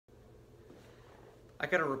I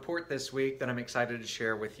got a report this week that I'm excited to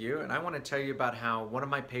share with you, and I want to tell you about how one of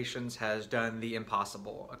my patients has done the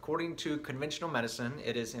impossible. According to conventional medicine,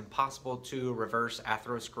 it is impossible to reverse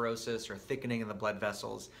atherosclerosis or thickening of the blood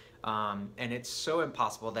vessels. And it's so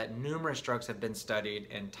impossible that numerous drugs have been studied,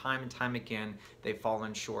 and time again they've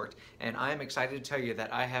fallen short. And I am excited to tell you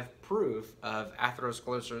that I have proof of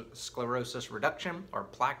atherosclerosis reduction or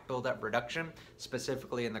plaque buildup reduction,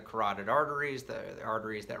 specifically in the carotid arteries, the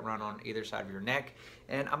arteries that run on either side of your neck.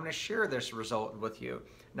 And I'm going to share this result with you.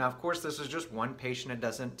 Now, of course, this is just one patient. It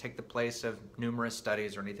doesn't take the place of numerous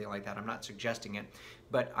studies or anything like that. I'm not suggesting it.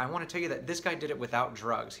 But I want to tell you that this guy did it without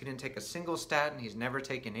drugs. He didn't take a single statin. He's never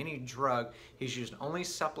taken any drug. He's used only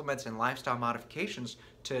supplements and lifestyle modifications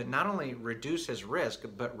to not only reduce his risk,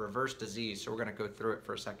 but reverse disease. So we're going to go through it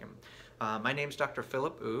for a second. My name's Dr.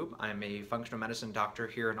 Philip Oob. I'm a functional medicine doctor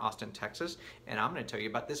here in Austin, Texas, and I'm going to tell you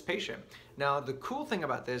about this patient. Now, the cool thing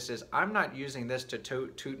about this is I'm not using this to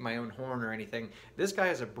toot my own horn or anything. This guy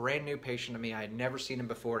is a brand new patient to me. I had never seen him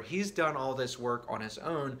before. He's done all this work on his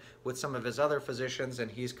own with some of his other physicians,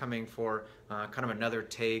 and he's coming for kind of another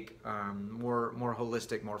take, more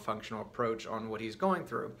holistic, more functional approach on what he's going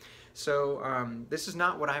through. So this is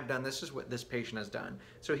not what I've done. This is what this patient has done.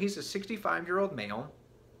 So he's a 65-year-old male.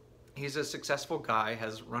 He's a successful guy,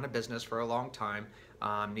 has run a business for a long time.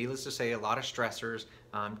 Needless to say, a lot of stressors.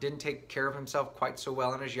 Didn't take care of himself quite so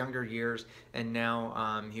well in his younger years, and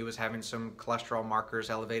now he was having some cholesterol markers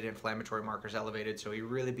elevated, inflammatory markers elevated, so he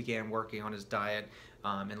really began working on his diet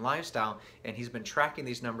and lifestyle, and he's been tracking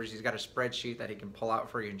these numbers. He's got a spreadsheet that he can pull out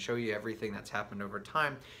for you and show you everything that's happened over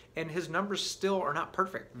time, and his numbers still are not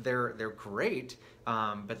perfect. They're great,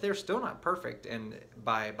 but they're still not perfect, and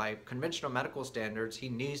by conventional medical standards, he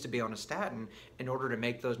needs to be on a statin in order to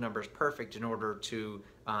make those numbers perfect, in order to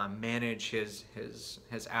manage his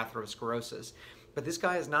atherosclerosis. But this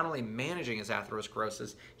guy is not only managing his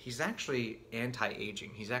atherosclerosis, he's actually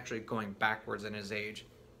anti-aging. He's actually going backwards in his age.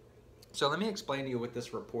 So let me explain to you what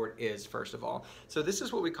this report is, first of all. So this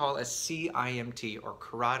is what we call a CIMT, or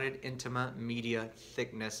Carotid Intima Media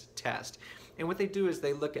Thickness test. And what they do is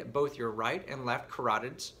they look at both your right and left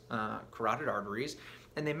carotid arteries,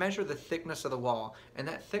 and they measure the thickness of the wall. And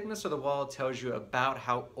that thickness of the wall tells you about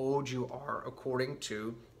how old you are according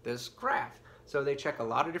to this graph. So they check a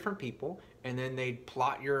lot of different people, and then they'd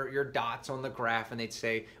plot your dots on the graph, and they'd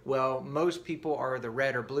say, well, most people are the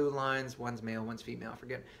red or blue lines. One's male, one's female, I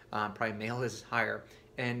forget. Probably male is higher.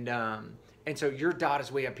 And so your dot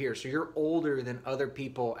is way up here. So you're older than other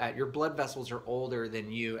people. Your blood vessels are older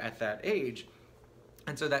than you at that age.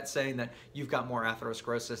 And so that's saying that you've got more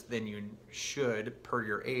atherosclerosis than you should per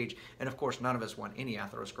your age. And of course, none of us want any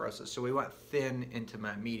atherosclerosis. So we want thin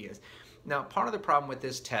intima medias. Now, part of the problem with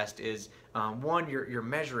this test is, one, you're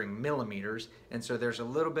measuring millimeters, and so there's a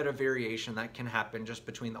little bit of variation that can happen just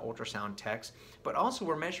between the ultrasound techs, but also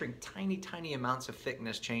we're measuring tiny amounts of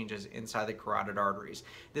thickness changes inside the carotid arteries.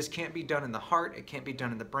 This can't be done in the heart, it can't be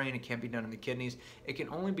done in the brain, it can't be done in the kidneys, it can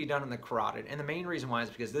only be done in the carotid. And the main reason why is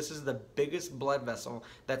because this is the biggest blood vessel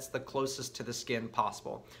that's the closest to the skin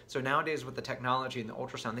possible. So nowadays with the technology and the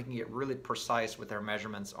ultrasound, they can get really precise with their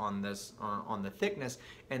measurements on this, on the thickness,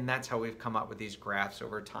 and that's how we've come up with these graphs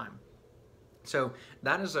over time. So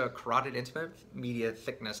that is a Carotid Intima Media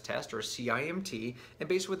Thickness test, or CIMT, and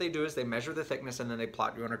basically what they do is they measure the thickness and then they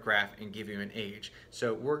plot you on a graph and give you an age.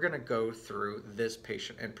 So we're going to go through this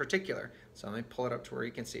patient in particular. So let me pull it up to where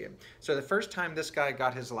you can see it. So the first time this guy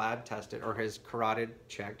got his lab tested, or his carotid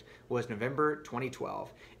checked, was November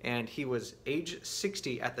 2012, and he was age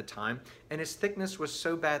 60 at the time, and his thickness was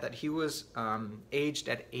so bad that he was aged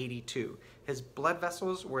at 82. His blood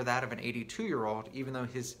vessels were that of an 82-year-old, even though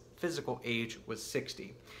his physical age was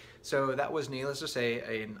 60. So that was, needless to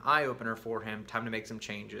say, an eye-opener for him. Time to make some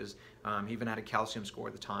changes. He even had a calcium score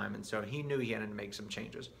at the time, and so he knew he had to make some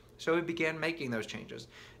changes. So he began making those changes.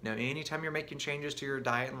 Now, anytime you're making changes to your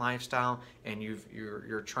diet and lifestyle, and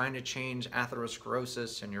you're trying to change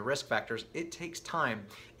atherosclerosis and your risk factors, it takes time.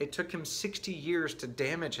 It took him 60 years to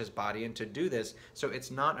damage his body and to do this, so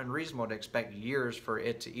it's not unreasonable to expect years for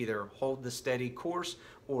it to either hold the steady course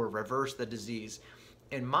or reverse the disease.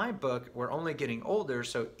 In my book, we're only getting older,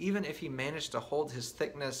 so even if he managed to hold his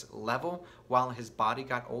thickness level while his body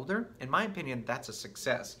got older, in my opinion, that's a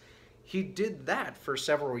success. He did that for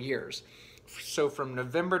several years. So from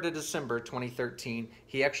November to December 2013,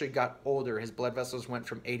 he actually got older. His blood vessels went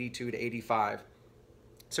from 82 to 85.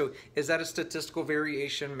 So is that a statistical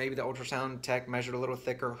variation? Maybe the ultrasound tech measured a little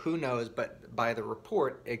thicker, who knows, but by the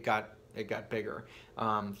report, it got bigger,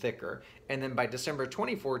 thicker. And then by December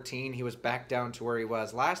 2014, he was back down to where he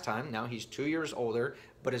was last time. Now he's 2 years older,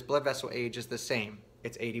 but his blood vessel age is the same.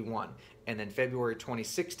 it's 81. And then February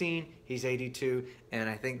 2016, he's 82. And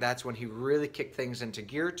I think that's when he really kicked things into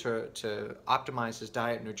gear to optimize his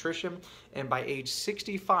diet and nutrition. And by age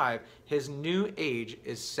 65, his new age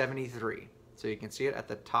is 73. So you can see it at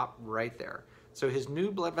the top right there. So his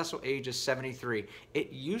new blood vessel age is 73.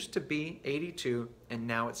 It used to be 82, and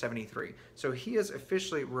now it's 73. So he has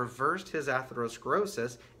officially reversed his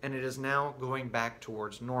atherosclerosis, and it is now going back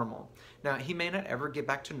towards normal. Now, he may not ever get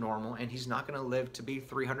back to normal, and he's not going to live to be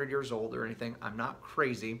 300 years old or anything. I'm not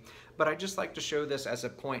crazy, but I just like to show this as a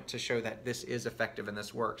point to show that this is effective and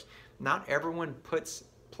this works. Not everyone puts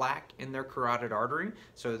plaque in their carotid artery,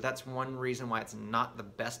 so that's one reason why it's not the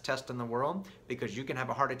best test in the world, because you can have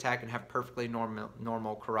a heart attack and have perfectly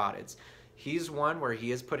normal carotids. He's one where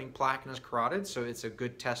he is putting plaque in his carotid, so it's a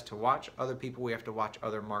good test to watch. Other people, we have to watch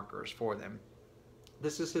other markers for them.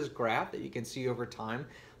 This is his graph that you can see over time.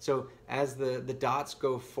 So as the dots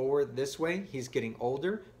go forward this way, he's getting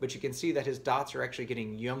older, but you can see that his dots are actually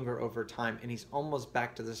getting younger over time, and he's almost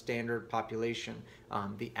back to the standard population,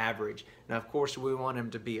 the average. Now, of course, we want him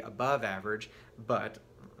to be above average, but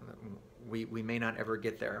we may not ever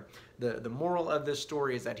get there. The moral of this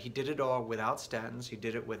story is that he did it all without statins, he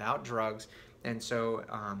did it without drugs, and so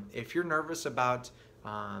if you're nervous about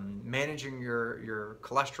managing your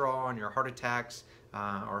cholesterol and your heart attacks,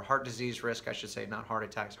 or heart disease risk, I should say, not heart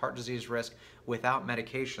attacks, heart disease risk without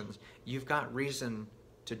medications, you've got reason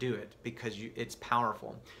to do it because it's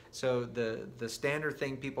powerful. So the standard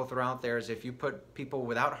thing people throw out there is if you put people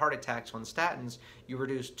without heart attacks on statins, you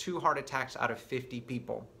reduce 2 heart attacks out of 50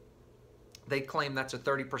 people. They claim that's a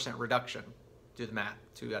 30% reduction. Do the math,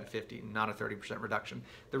 2 out of 50, not a 30% reduction.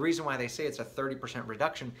 The reason why they say it's a 30%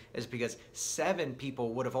 reduction is because 7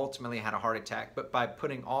 people would have ultimately had a heart attack, but by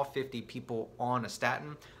putting all 50 people on a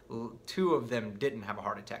statin, 2 of them didn't have a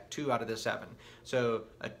heart attack, 2 out of the 7. So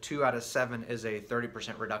a 2 out of 7 is a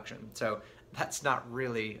 30% reduction. So that's not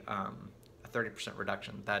really a 30%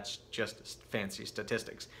 reduction, that's just fancy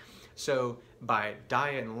statistics. So by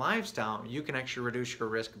diet and lifestyle, you can actually reduce your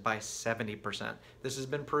risk by 70%. This has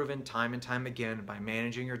been proven time and time again by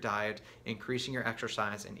managing your diet, increasing your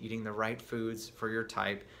exercise, and eating the right foods for your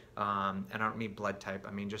type. And I don't mean blood type,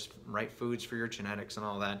 I mean just right foods for your genetics and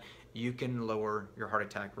all that. You can lower your heart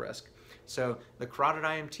attack risk. So the carotid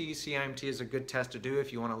IMT, CIMT is a good test to do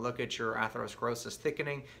if you want to look at your atherosclerosis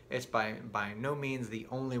thickening. It's by no means the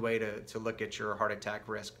only way to look at your heart attack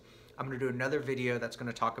risk. I'm going to do another video that's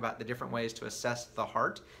going to talk about the different ways to assess the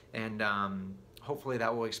heart, and hopefully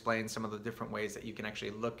that will explain some of the different ways that you can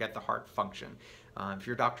actually look at the heart function. If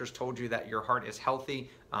your doctor's told you that your heart is healthy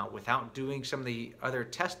without doing some of the other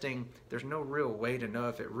testing, there's no real way to know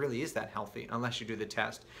if it really is that healthy unless you do the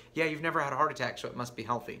test. Yeah, you've never had a heart attack, so it must be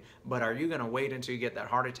healthy. But are you going to wait until you get that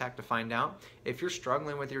heart attack to find out? If you're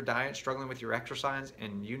struggling with your diet, struggling with your exercise,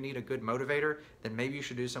 and you need a good motivator, then maybe you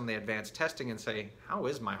should do some of the advanced testing and say, how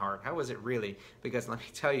is my heart? How is it really? Because let me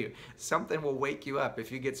tell you, something will wake you up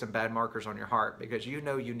if you get some bad markers on your heart, because you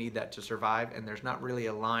know you need that to survive, and there's not really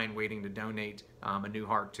a line waiting to donate a new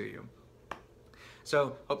heart to you.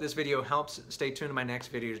 So hope this video helps. Stay tuned to my next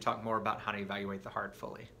video to talk more about how to evaluate the heart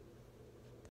fully.